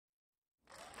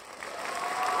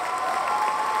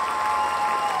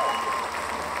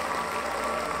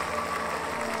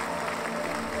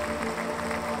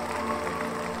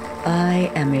I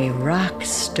am a rock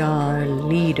star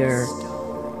leader.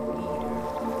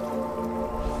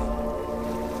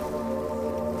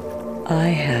 I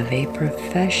have a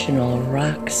professional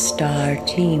rock star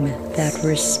team that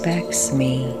respects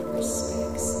me.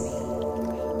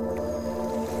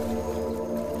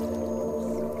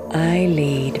 I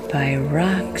lead by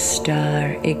rock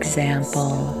star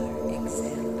example.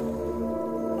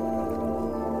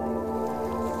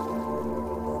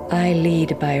 I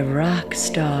lead by rock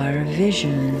star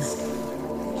vision.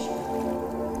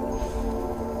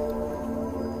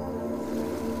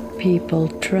 People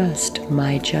trust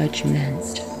my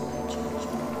judgment.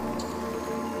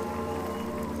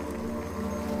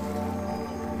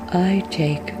 I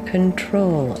take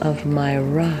control of my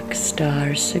rock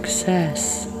star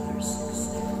success.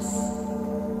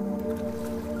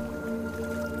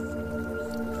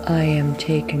 I am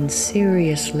taken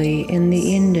seriously in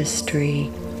the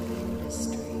industry.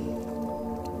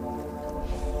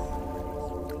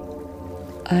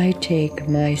 I take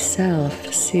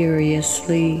myself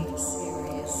seriously.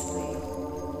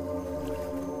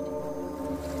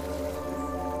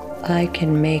 I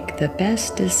can make the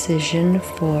best decision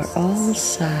for all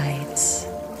sides.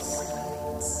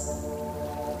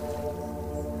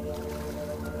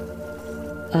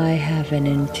 I have an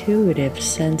intuitive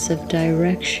sense of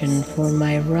direction for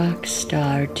my rock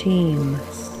star team.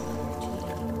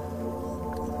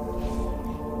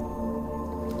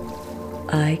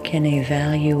 I can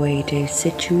evaluate a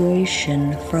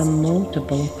situation from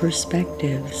multiple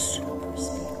perspectives.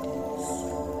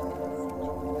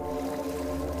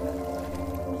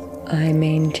 I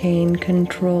maintain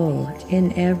control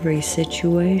in every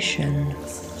situation.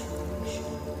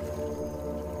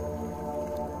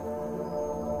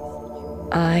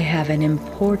 I have an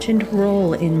important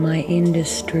role in my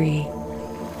industry.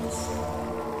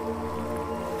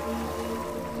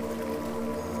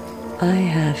 I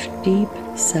have deep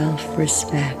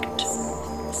self-respect.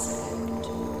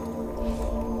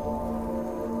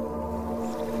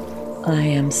 I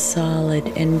am solid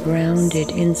and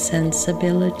grounded in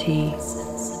sensibility.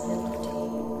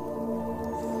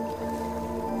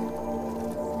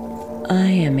 I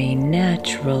am a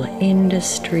natural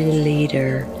industry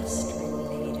leader.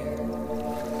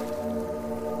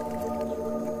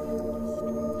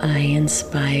 I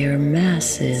inspire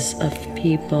masses of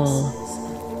people.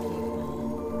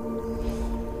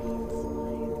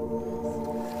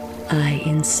 I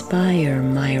inspire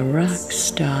my rock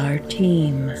star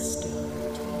team.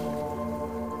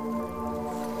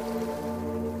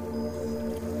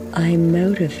 I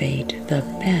motivate the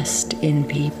best in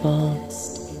people.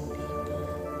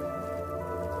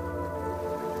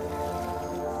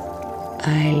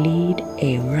 I lead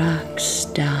a rock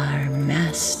star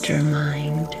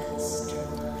mastermind.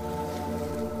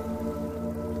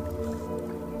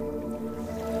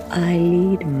 I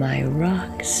lead my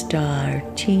rock star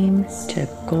team to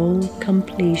goal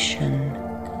completion.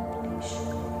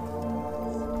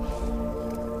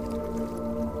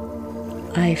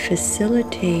 I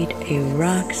facilitate a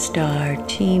rock star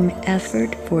team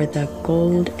effort for the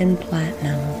gold and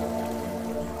platinum.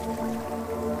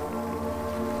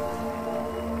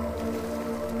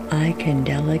 I can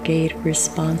delegate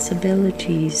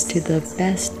responsibilities to the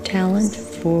best talent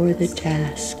for the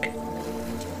task.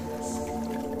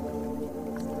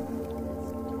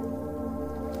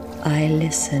 I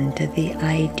listen to the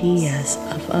ideas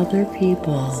of other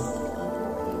people.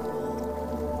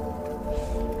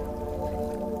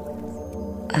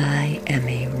 I am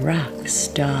a rock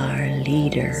star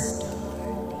leader.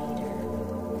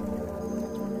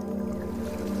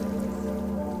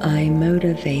 I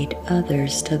motivate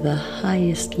others to the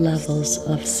highest levels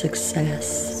of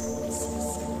success.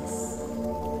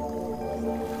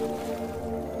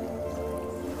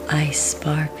 I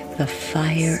spark the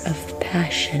fire of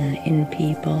passion in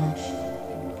people.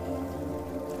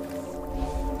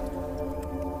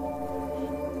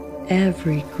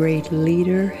 Every great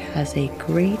leader has a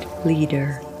great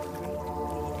leader.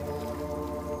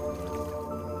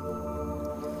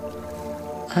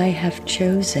 I have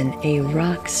chosen a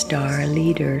rock star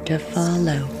leader to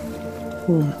follow,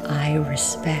 whom I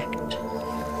respect.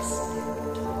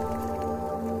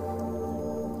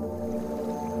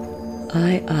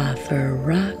 I offer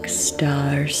rock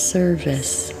star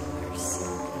service.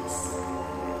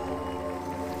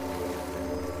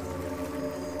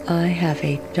 I have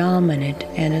a dominant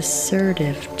and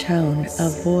assertive tone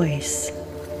of voice.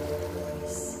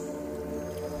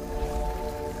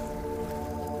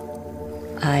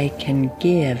 I can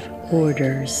give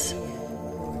orders.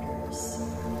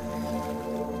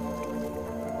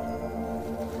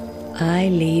 I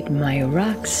lead my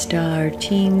rock star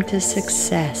team to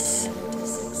success.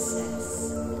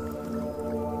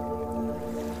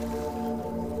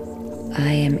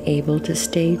 I am able to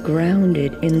stay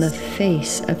grounded in the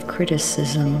face of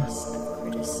criticism.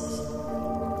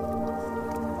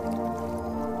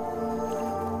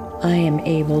 I am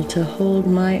able to hold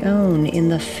my own in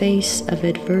the face of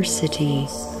adversity.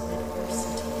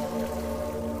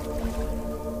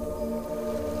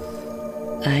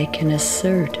 I can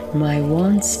assert my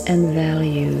wants and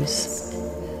values.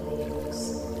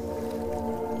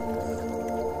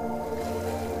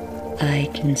 I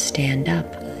can stand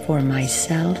up for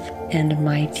myself and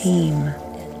my team.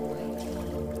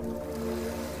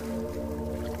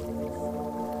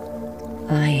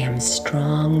 I am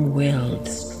strong-willed.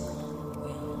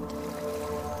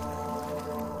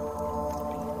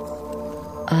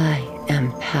 I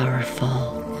am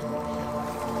powerful.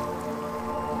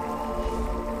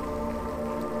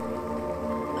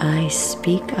 I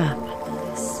speak up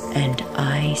and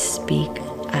I speak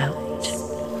out.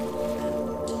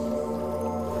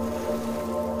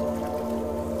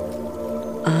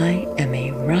 I am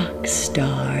a rock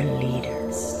star leader.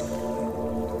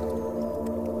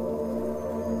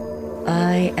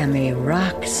 I am a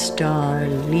rock star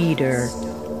leader.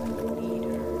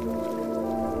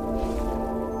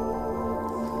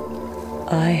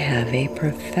 I have a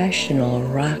professional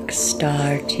rock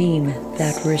star team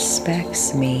that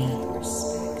respects me.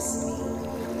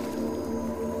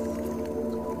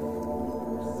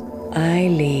 I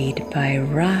lead by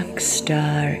rock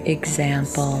star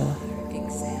example.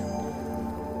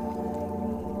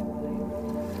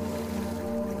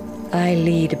 I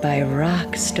lead by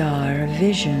rock star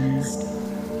vision.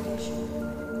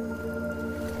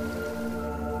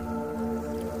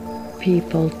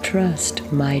 People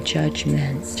trust my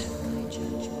judgment.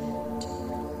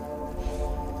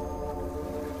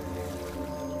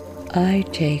 I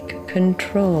take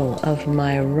control of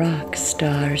my rock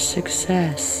star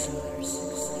success.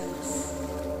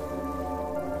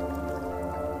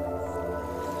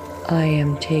 I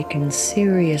am taken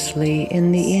seriously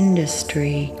in the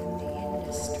industry.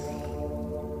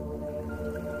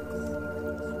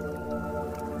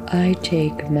 I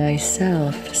take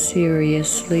myself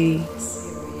seriously.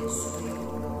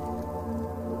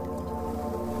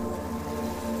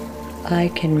 I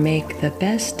can make the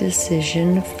best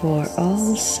decision for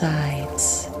all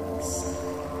sides.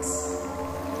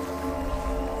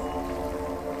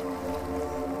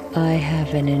 I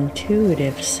have an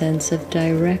intuitive sense of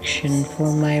direction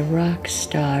for my rock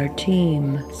star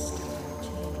team.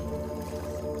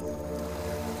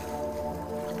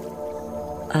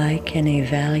 I can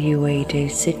evaluate a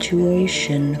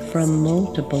situation from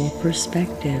multiple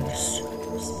perspectives.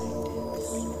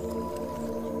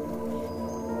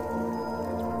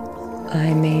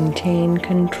 I maintain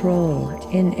control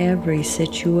in every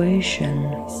situation.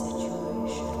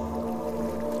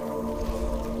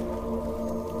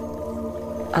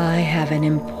 I have an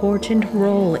important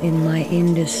role in my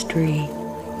industry.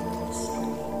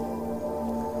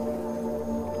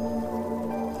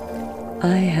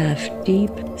 I have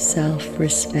deep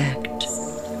self-respect.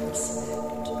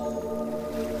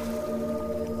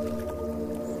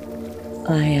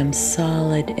 I am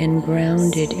solid and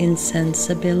grounded in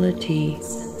sensibility.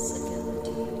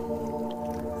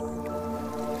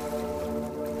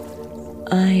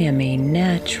 I am a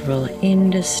natural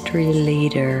industry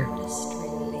leader.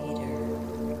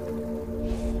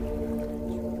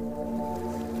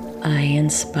 I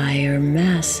inspire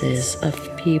masses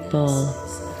of people.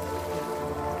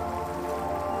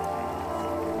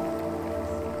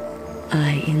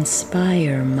 I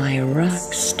inspire my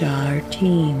rock star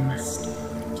team.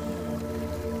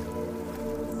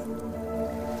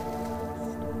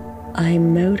 I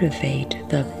motivate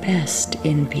the best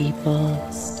in people.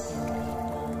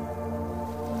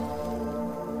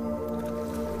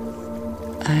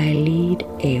 I lead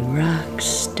a rock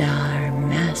star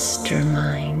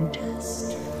mastermind.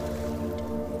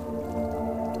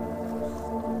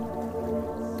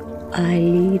 I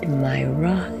lead my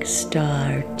rock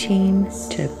star team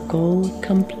to goal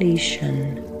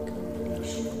completion.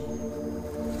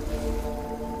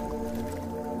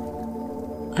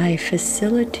 I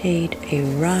facilitate a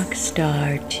rock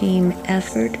star team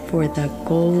effort for the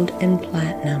gold and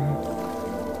platinum.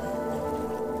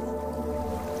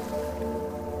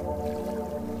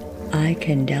 I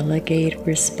can delegate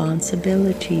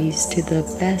responsibilities to the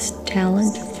best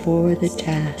talent for the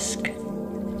task.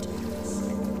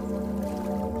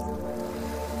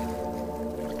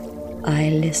 I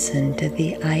listen to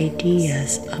the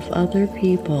ideas of other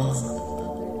people.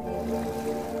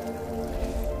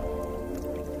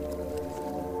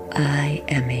 I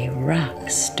am a rock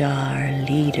star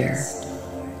leader.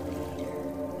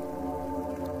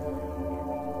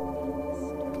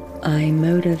 I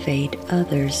motivate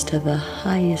others to the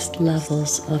highest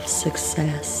levels of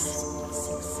success.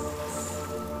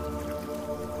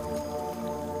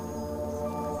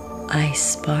 I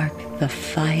spark the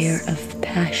fire of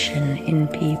passion in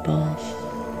people.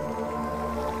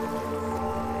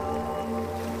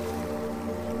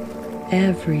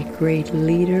 Every great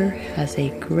leader has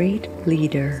a great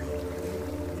leader.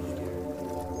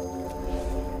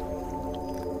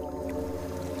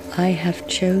 I have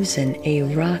chosen a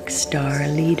rock star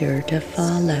leader to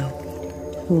follow,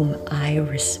 whom I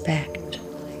respect.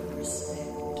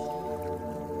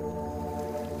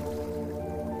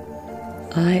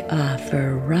 I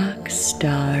offer rock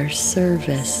star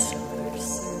service.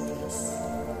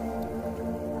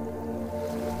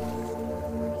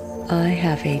 I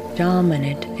have a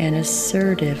dominant and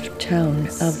assertive tone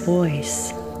of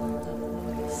voice.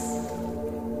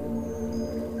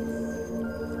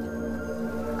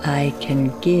 I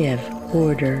can give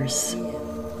orders.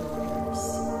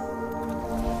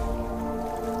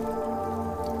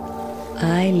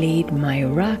 I lead my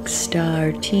rock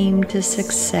star team to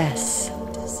success.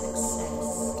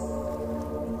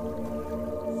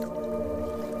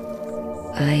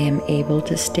 I am able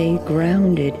to stay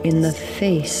grounded in the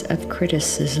face of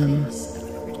criticism.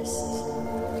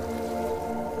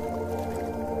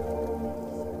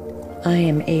 I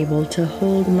am able to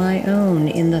hold my own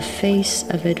in the face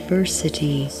of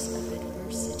adversity.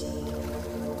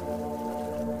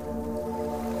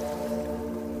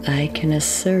 I can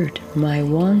assert my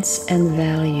wants and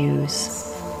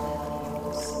values.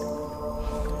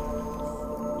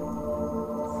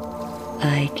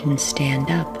 I can stand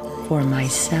up for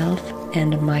myself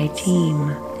and my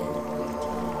team.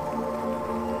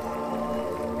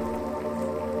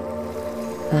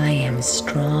 I am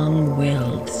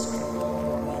strong-willed.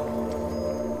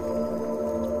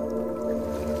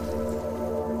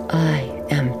 I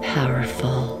am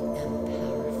powerful.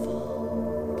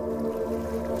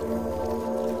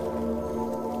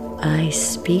 I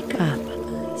speak up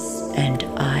and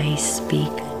I speak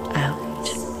out.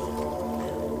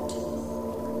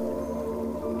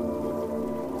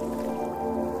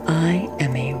 I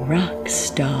am a rock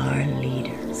star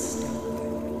leader.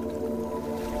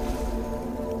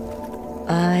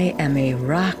 I am a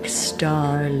rock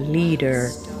star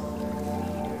leader.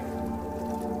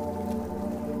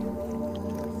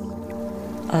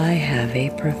 I have a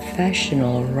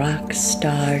professional rock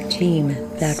star team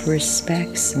that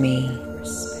respects me.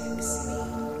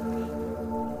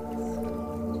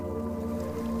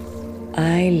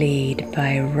 I lead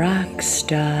by rock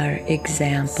star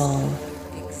example.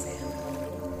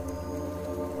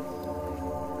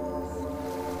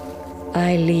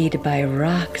 I lead by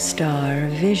rock star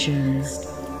vision.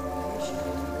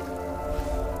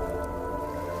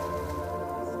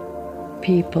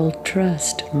 People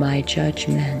trust my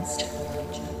judgment.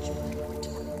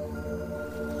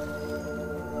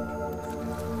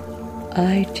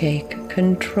 I take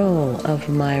control of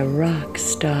my rock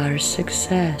star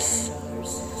success.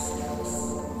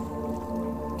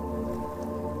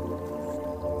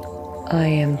 I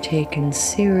am taken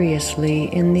seriously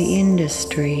in the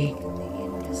industry.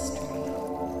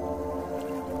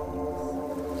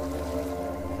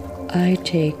 I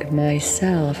take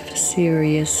myself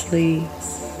seriously.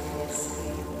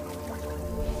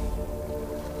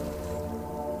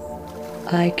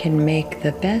 I can make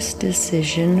the best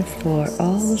decision for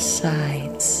all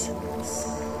sides.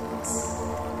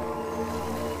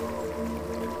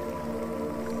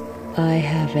 I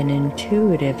have an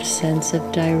intuitive sense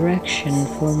of direction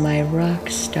for my rock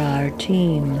star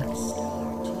team.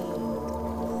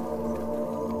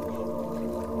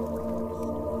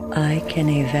 I can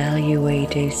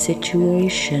evaluate a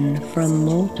situation from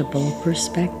multiple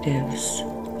perspectives.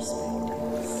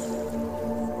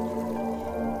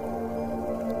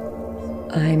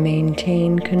 I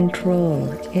maintain control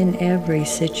in every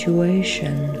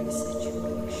situation.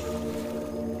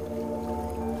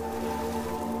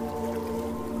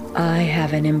 I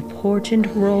have an important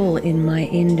role in my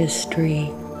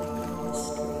industry.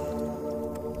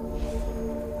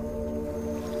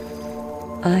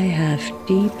 I have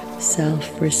deep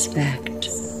self-respect.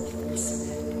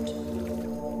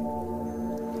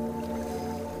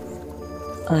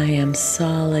 I am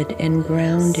solid and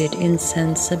grounded in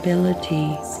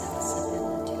sensibility.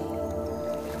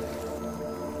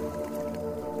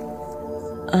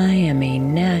 I am a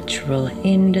natural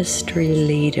industry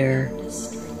leader.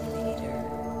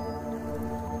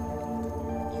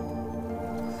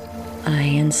 I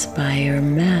inspire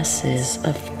masses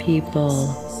of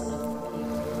people.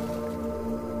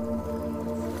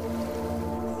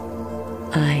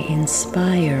 I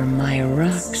inspire my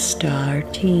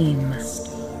Rockstar team.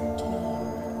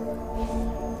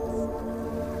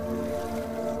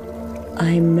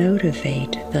 I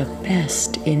motivate the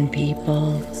best in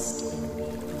people.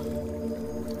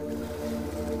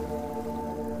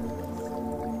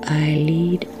 I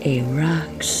lead a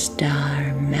Rockstar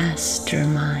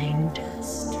mastermind.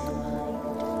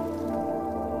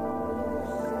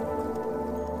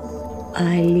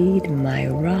 I lead my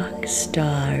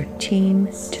Rockstar team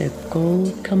to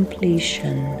goal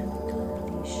completion.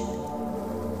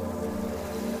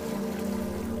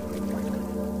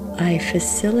 I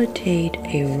facilitate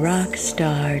a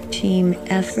Rockstar team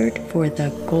effort for the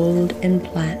gold and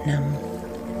platinum.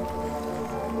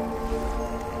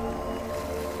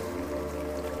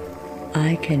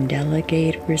 I can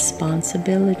delegate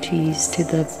responsibilities to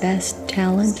the best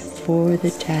talent for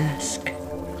the task.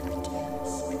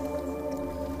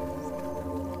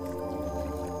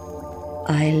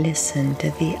 I listen to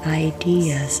the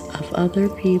ideas of other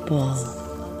people.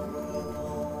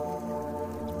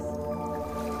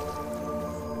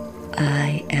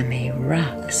 I am a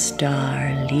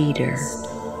Rockstar leader.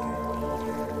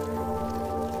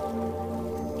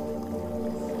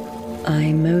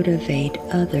 I motivate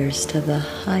others to the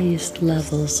highest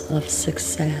levels of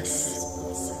success.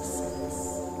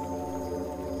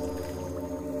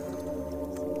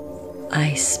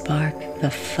 I spark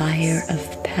the fire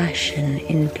of passion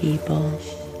in people.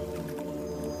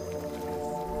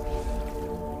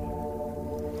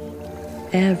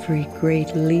 Every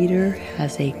great leader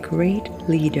has a great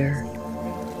leader.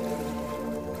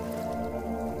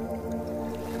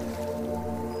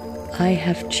 I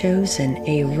have chosen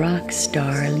a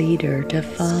Rockstar leader to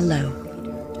follow,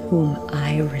 whom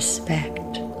I respect.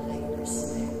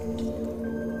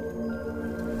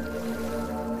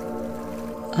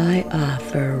 I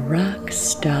offer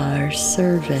Rockstar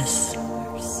service.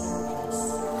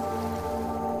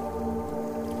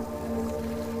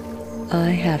 I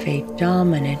have a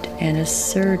dominant and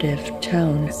assertive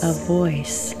tone of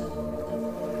voice.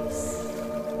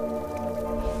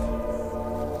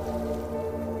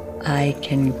 I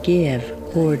can give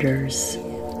orders.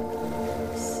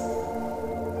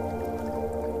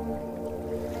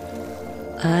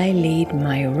 I lead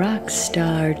my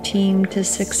Rockstar team to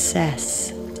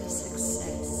success.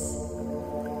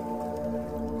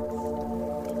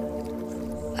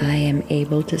 I am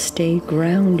able to stay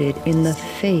grounded in the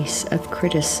face of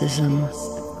criticism.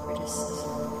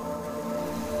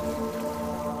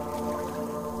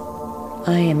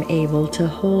 I am able to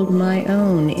hold my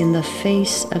own in the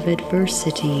face of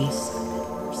adversity.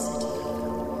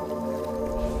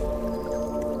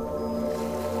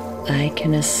 I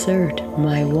can assert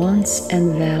my wants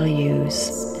and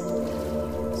values.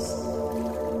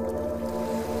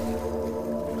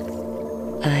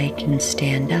 I can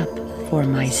stand up for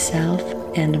myself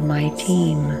and my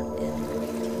team.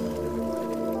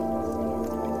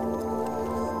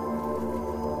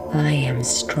 I am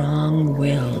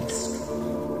strong-willed.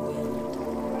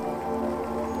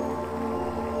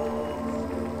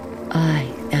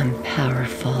 I am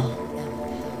powerful.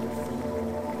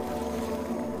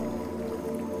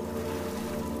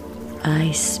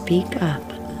 I speak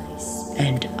up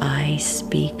and I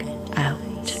speak out.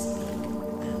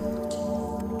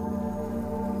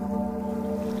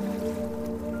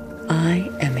 I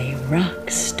am a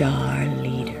Rockstar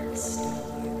leader.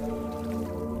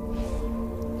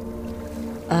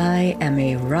 I am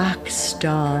a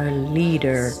Rockstar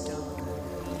leader.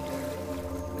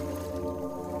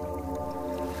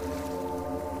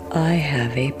 I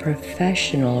have a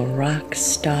professional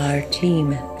Rockstar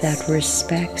team that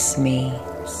respects me.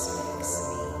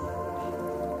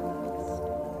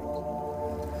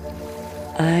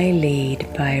 I lead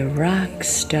by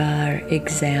Rockstar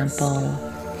example.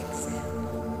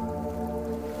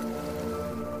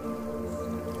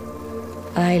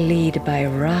 I lead by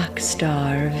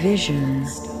Rockstar vision.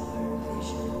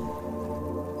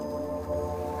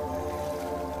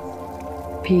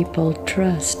 People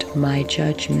trust my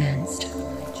judgment.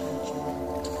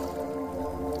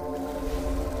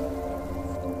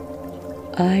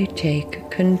 I take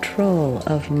control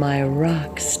of my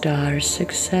Rockstar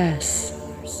success.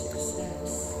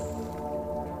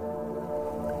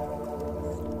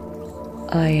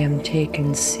 I am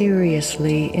taken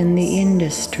seriously in the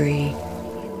industry.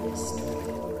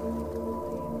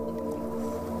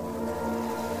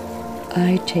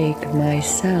 I take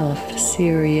myself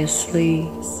seriously.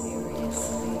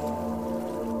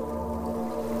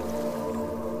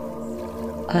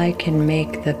 I can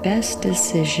make the best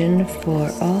decision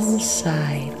for all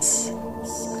sides.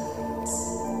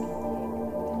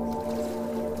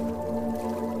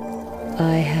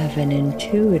 I have an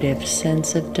intuitive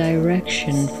sense of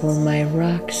direction for my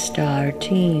Rockstar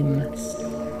team.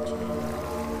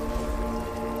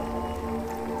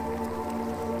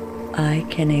 I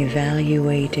can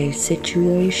evaluate a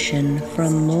situation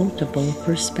from multiple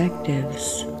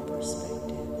perspectives.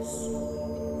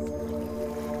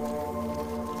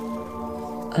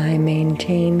 I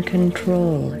maintain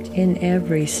control in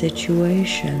every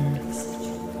situation.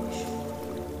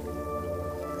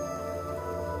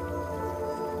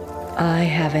 I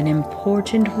have an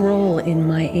important role in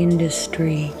my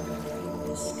industry.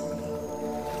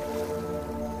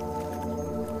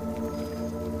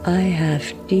 I have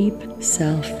deep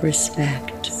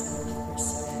self-respect.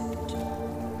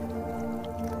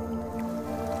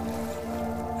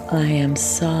 I am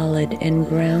solid and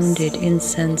grounded in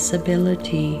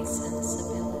sensibility.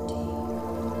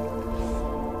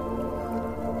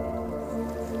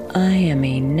 I am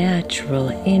a natural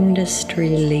industry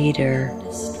leader.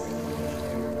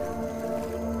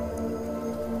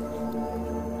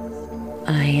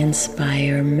 I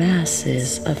inspire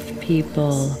masses of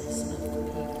people.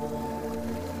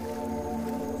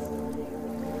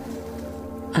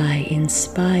 I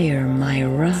inspire my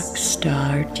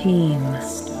Rockstar team.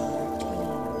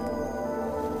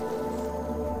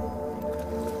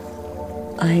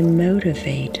 I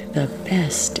motivate the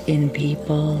best in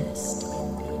people.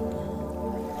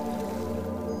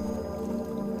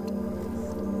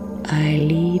 I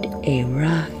lead a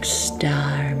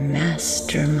Rockstar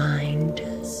mastermind.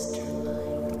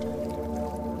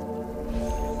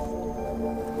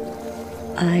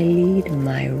 I lead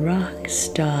my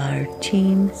Rockstar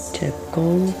team to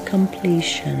goal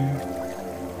completion.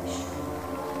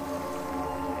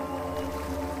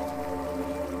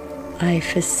 I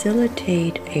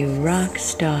facilitate a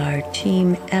Rockstar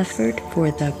team effort for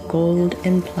the gold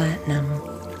and platinum.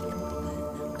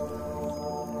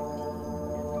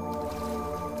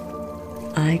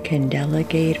 I can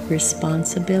delegate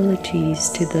responsibilities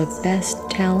to the best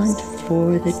talent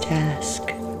for the task.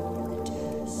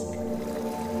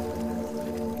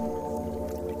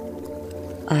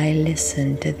 I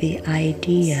listen to the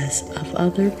ideas of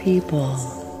other people.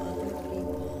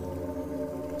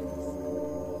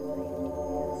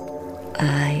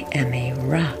 I am a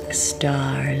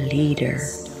Rockstar leader.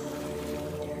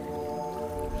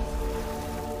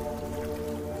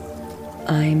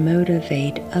 I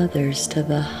motivate others to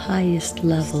the highest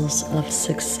levels of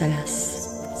success.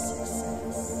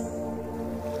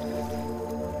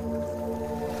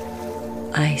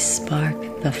 I spark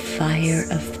the fire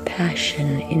of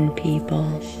passion in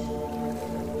people.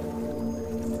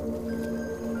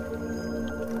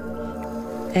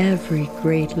 Every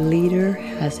great leader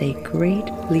has a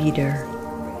great leader.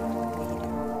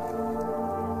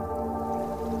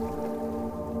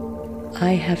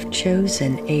 I have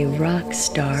chosen a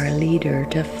Rockstar leader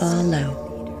to follow,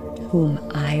 whom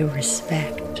I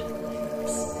respect.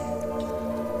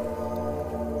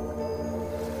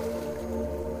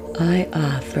 I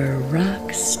offer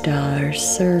Rockstar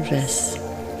service.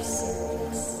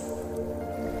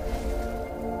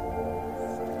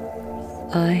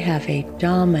 I have a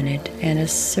dominant and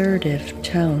assertive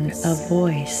tone of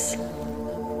voice.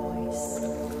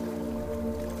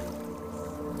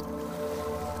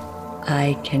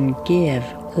 I can give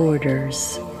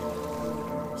orders.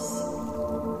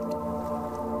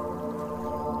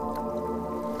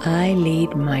 I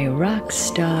lead my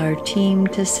Rockstar team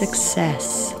to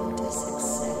success.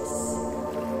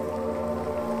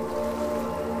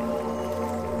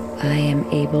 I am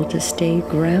able to stay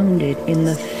grounded in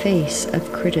the face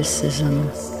of criticism.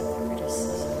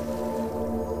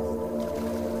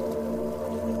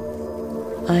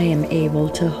 I am able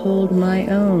to hold my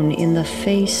own in the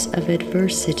face of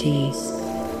adversity.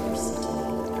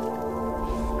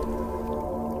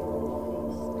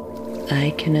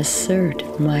 I can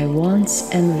assert my wants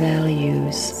and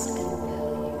values.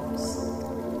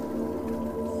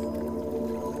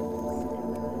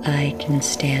 I can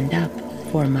stand up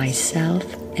for myself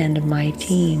and my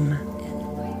team.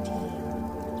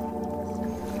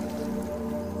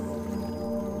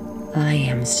 I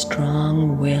am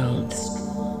strong-willed.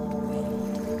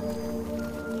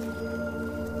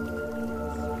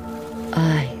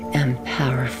 I am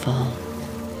powerful.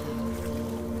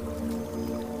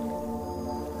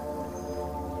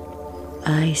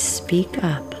 I speak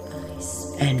up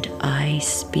and I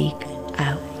speak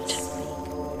out.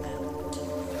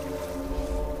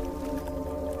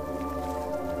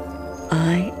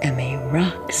 I am a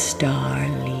Rockstar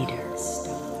leader.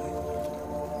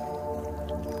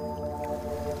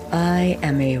 I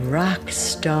am a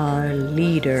Rockstar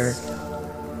leader.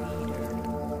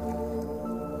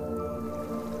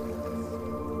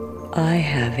 I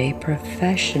have a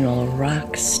professional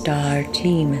rock star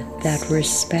team that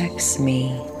respects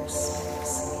me.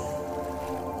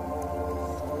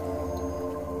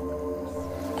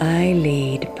 I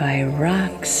lead by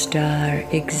rock star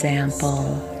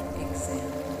example.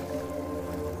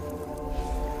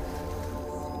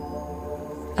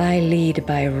 I lead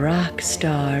by rock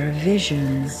star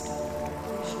vision.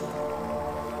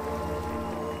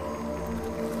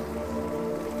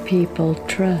 People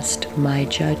trust my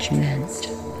judgment.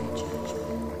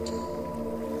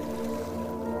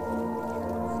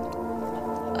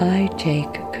 I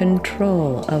take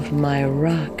control of my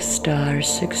rock star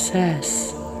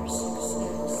success.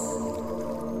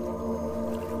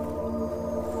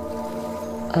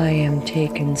 I am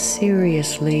taken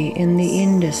seriously in the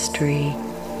industry.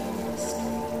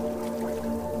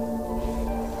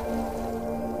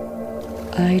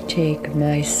 I take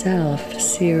myself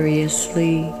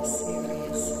seriously.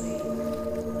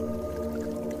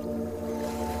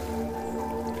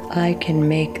 I can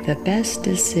make the best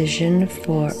decision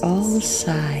for all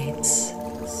sides.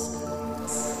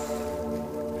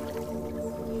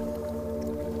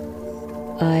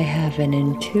 I have an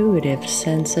intuitive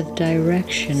sense of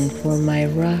direction for my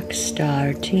rock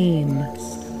star team.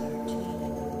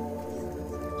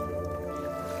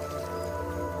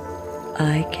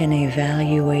 I can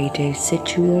evaluate a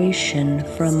situation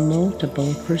from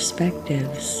multiple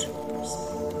perspectives.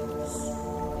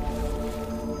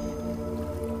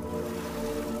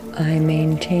 I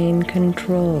maintain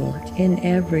control in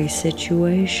every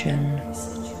situation.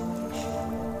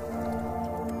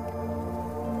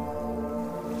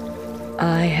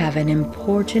 I have an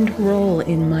important role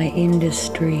in my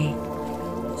industry.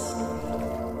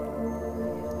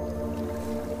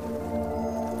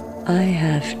 I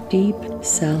have deep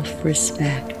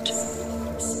self-respect.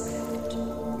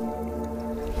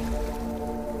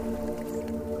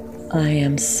 I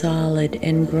am solid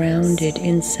and grounded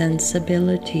in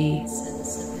sensibility.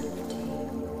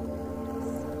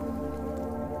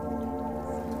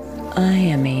 I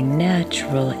am a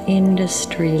natural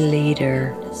industry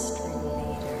leader.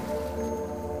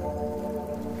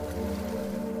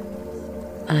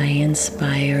 I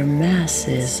inspire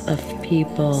masses of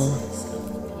people.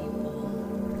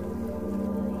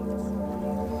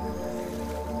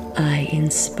 I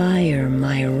inspire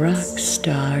my rock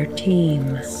star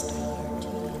team.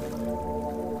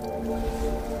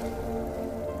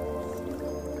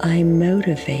 I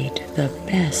motivate the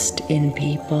best in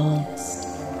people.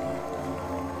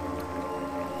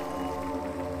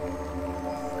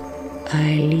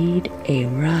 I lead a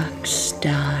rock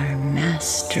star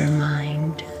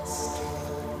mastermind.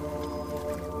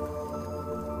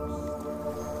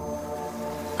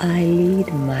 I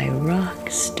lead my rock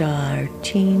star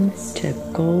team to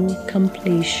goal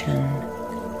completion.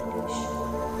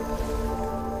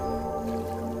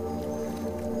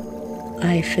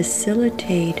 I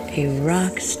facilitate a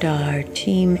rock star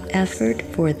team effort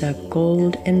for the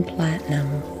gold and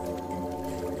platinum.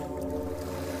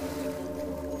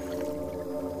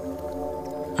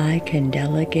 I can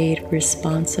delegate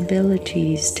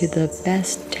responsibilities to the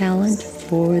best talent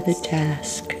for the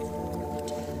task.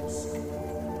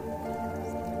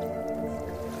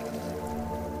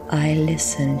 I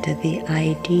listen to the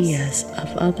ideas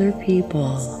of other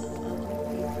people.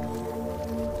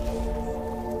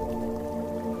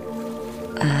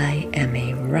 I am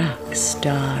a rock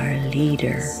star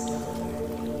leader.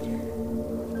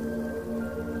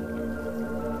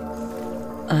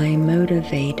 I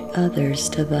motivate others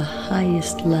to the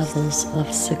highest levels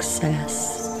of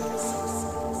success.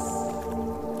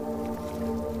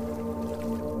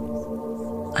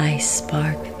 I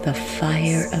spark the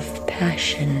fire of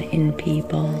passion in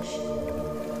people.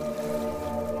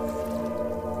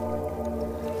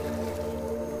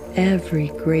 Every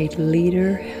great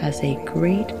leader has a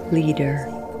great leader.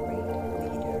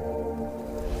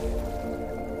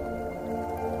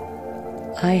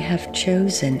 I have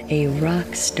chosen a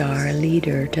rock star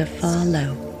leader to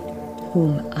follow,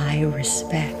 whom I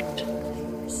respect.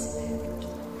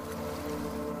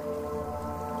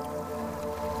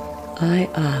 I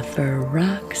offer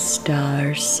rock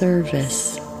star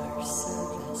service.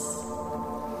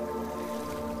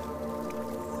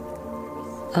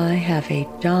 I have a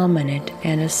dominant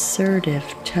and assertive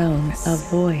tone of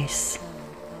voice.